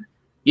 Gideon?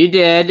 You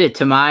did,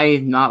 to my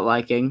not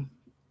liking.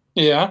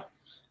 Yeah.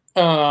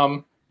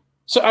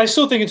 So I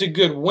still think it's a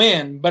good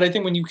win, but I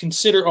think when you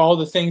consider all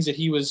the things that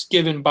he was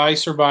given by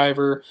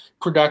Survivor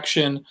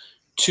production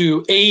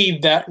to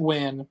aid that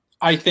win,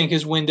 I think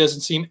his win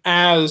doesn't seem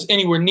as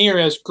anywhere near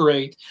as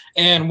great.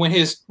 And when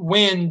his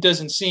win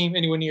doesn't seem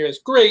anywhere near as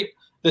great,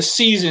 the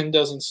season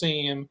doesn't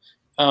seem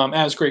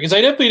as great. Because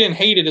I definitely didn't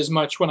hate it as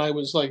much when I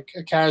was like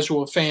a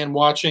casual fan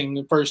watching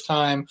the first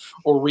time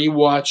or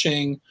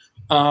rewatching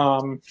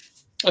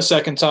a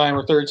second time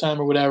or third time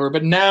or whatever.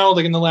 But now,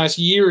 like in the last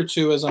year or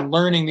two, as I'm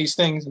learning these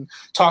things and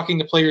talking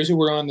to players who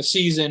were on the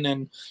season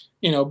and,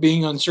 you know,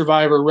 being on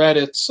Survivor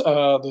Reddit's,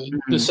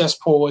 the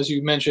cesspool, as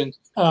you mentioned,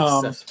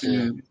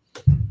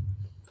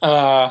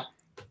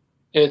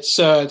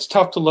 it's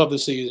tough to love the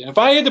season. If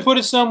I had to put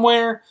it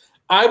somewhere,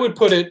 I would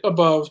put it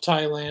above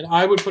Thailand.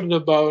 I would put it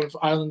above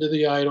Island of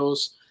the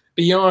Idols.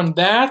 Beyond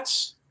that,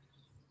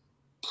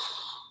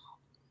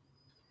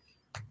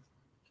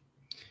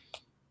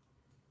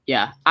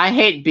 yeah, I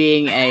hate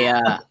being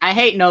I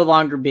hate no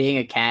longer being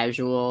a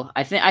casual.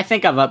 I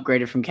think I've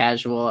upgraded from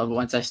casual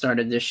once I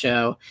started this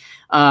show,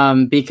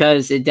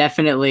 because it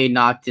definitely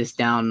knocked this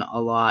down a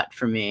lot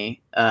for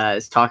me.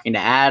 It's talking to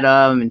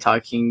Adam and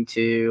talking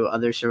to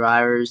other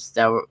survivors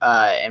that were,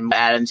 and what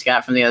Adam's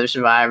got from the other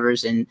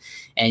survivors, and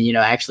you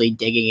know, actually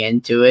digging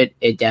into it.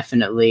 It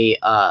definitely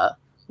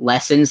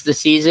lessens the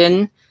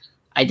season.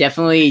 I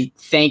definitely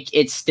think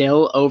it's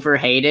still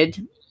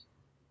overhated.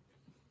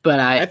 But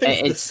I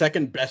think it's the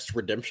second best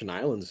Redemption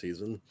Island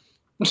season.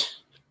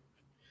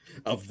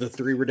 Of the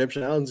 3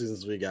 Redemption Island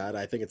seasons we got,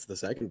 I think it's the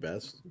second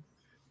best.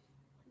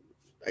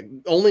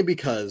 Only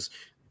because,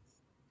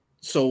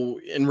 so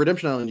in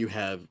Redemption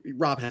Island,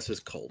 Rob has his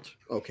cult.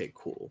 Okay,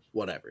 cool,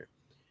 whatever.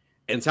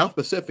 In South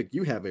Pacific,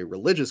 you have a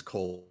religious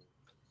cult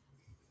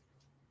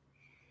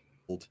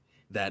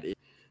that is,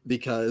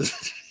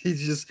 because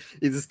he's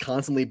just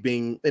constantly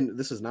being, and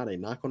this is not a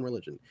knock on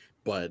religion,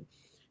 but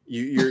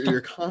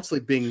you're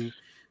constantly being,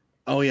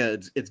 oh yeah,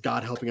 it's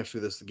God helping us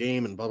through this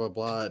game and blah blah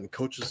blah, and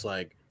coach is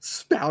like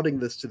spouting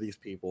this to these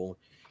people,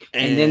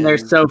 and then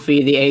there's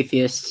Sophie the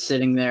atheist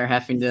sitting there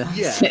having to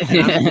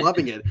and I'm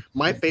loving it.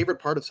 My favorite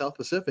part of South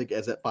Pacific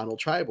is at Final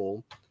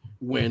Tribal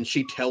when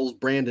she tells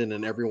Brandon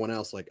and everyone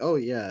else, like, oh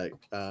yeah,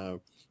 you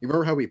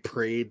remember how we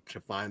prayed to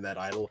find that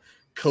idol?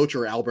 Coach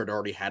or Albert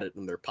already had it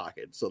in their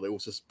pocket, so it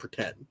was just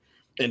pretend.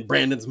 And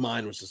Brandon's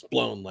mind was just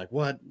blown. Like,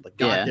 what? Like,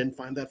 God Yeah. didn't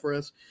find that for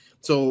us.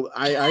 So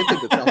I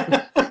think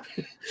that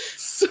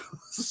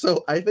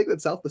so I think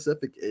that South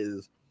Pacific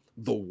is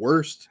the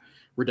worst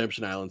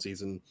Redemption Island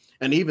season,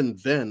 and even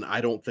then,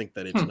 I don't think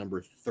that it's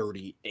number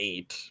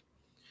 38.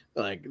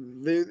 Like,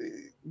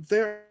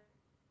 there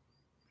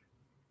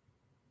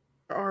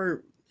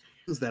are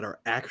things that are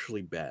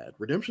actually bad.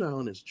 Redemption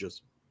Island is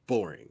just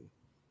boring,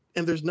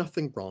 and there's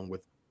nothing wrong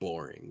with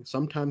boring.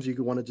 Sometimes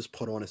you want to just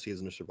put on a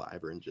season of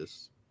Survivor and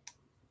just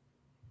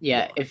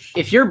Yeah, watch.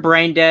 if you're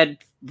brain dead,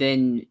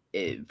 then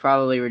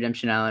probably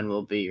Redemption Island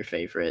will be your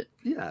favorite.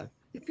 Yeah,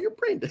 if you're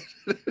brain dead,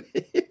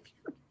 if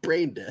you're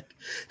brain dead.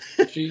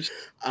 Jeez.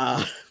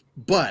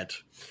 But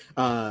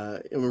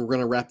and we're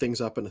gonna wrap things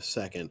up in a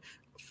second.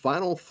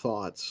 Final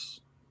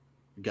thoughts,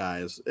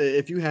 guys.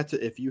 If you had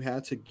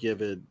to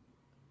give it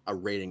a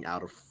rating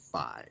out of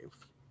 5,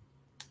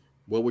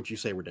 what would you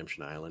say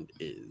Redemption Island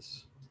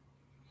is?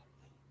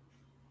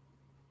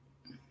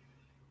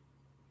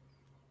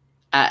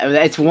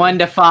 It's 1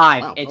 to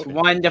 5. Wow, It's okay.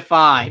 1 to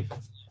 5.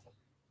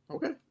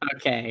 Okay,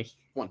 Okay.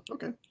 1.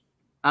 Okay.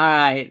 All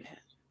right.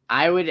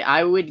 I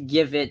would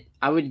give it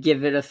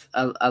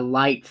a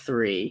light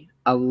 3.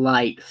 A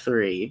light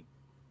 3.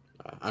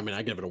 I mean,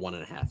 I give it a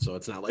 1.5, so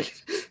it's not like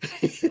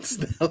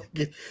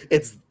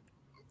it's.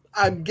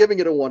 I'm giving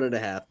it a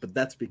 1.5, but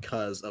that's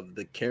because of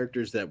the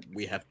characters that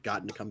we have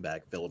gotten to come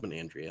back, Philip and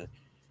Andrea.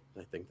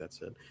 I think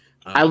that's it.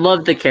 I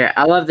love the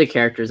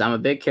characters. I'm a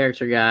big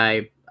character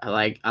guy. I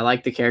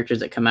like the characters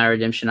that come out of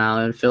Redemption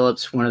Island.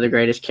 Philip's one of the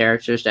greatest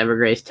characters to ever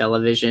grace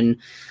television,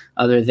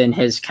 other than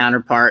his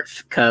counterpart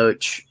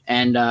Coach.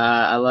 And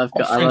I love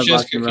Francesca I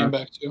love came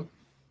back too.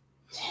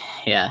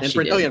 Yeah, and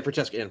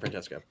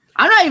Francesca.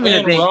 I'm not even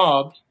And a big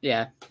Rob.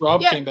 yeah.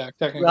 Rob Yeah. came back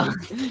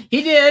technically.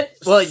 He did.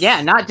 Well,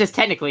 yeah, not just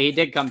technically. He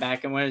did come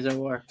back and win his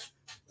war.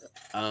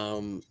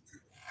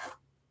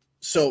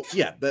 So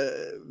yeah,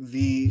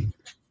 the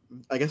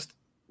I guess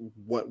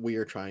what we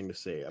are trying to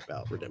say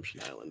about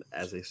Redemption Island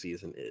as a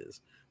season is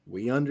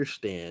we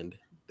understand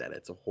that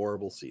it's a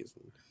horrible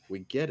season. We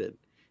get it.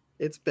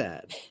 It's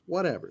bad.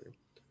 Whatever.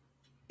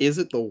 Is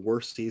it the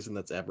worst season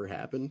that's ever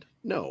happened?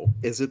 No.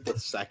 Is it the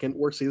second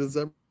worst season that's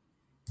ever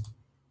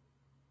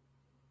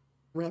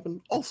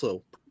happened?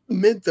 Also,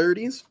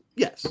 mid-30s?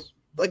 Yes.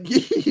 Like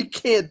you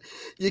can't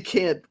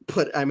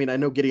put, I mean, I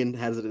know Gideon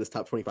has it in his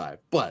top 25,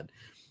 but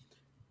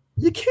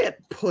you can't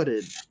put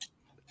it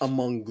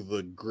among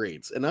the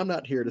greats. And I'm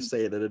not here to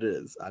say that it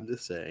is. I'm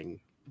just saying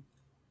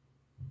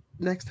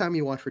next time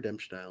you watch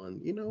Redemption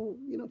Island,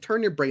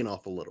 turn your brain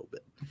off a little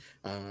bit.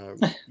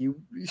 You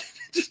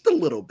just a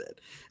little bit.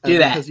 Do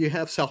that. Because you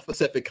have South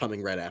Pacific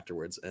coming right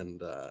afterwards.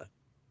 And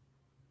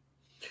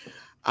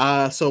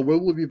so we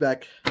will be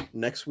back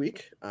next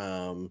week.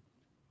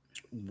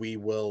 We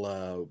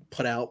will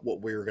put out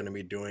what we're going to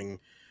be doing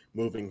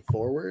moving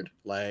forward.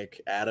 Like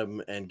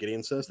Adam and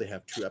Gideon says, they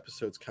have 2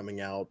 episodes coming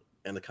out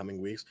in the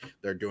coming weeks.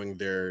 They're doing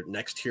their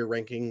next tier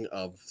ranking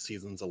of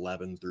seasons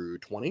 11 through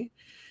 20.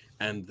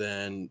 And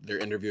then they're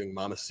interviewing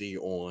Mama C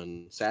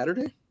on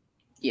Saturday.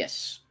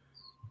 Yes.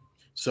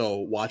 So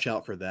watch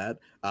out for that.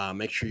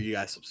 Make sure you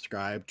guys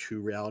subscribe to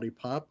Reality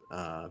Pop.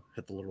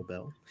 Hit the little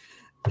bell.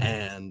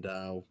 And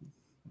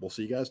we'll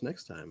see you guys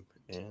next time.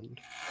 And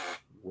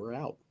we're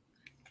out.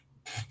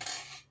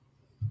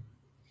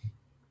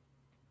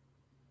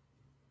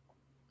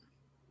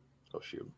 Oh, shoot.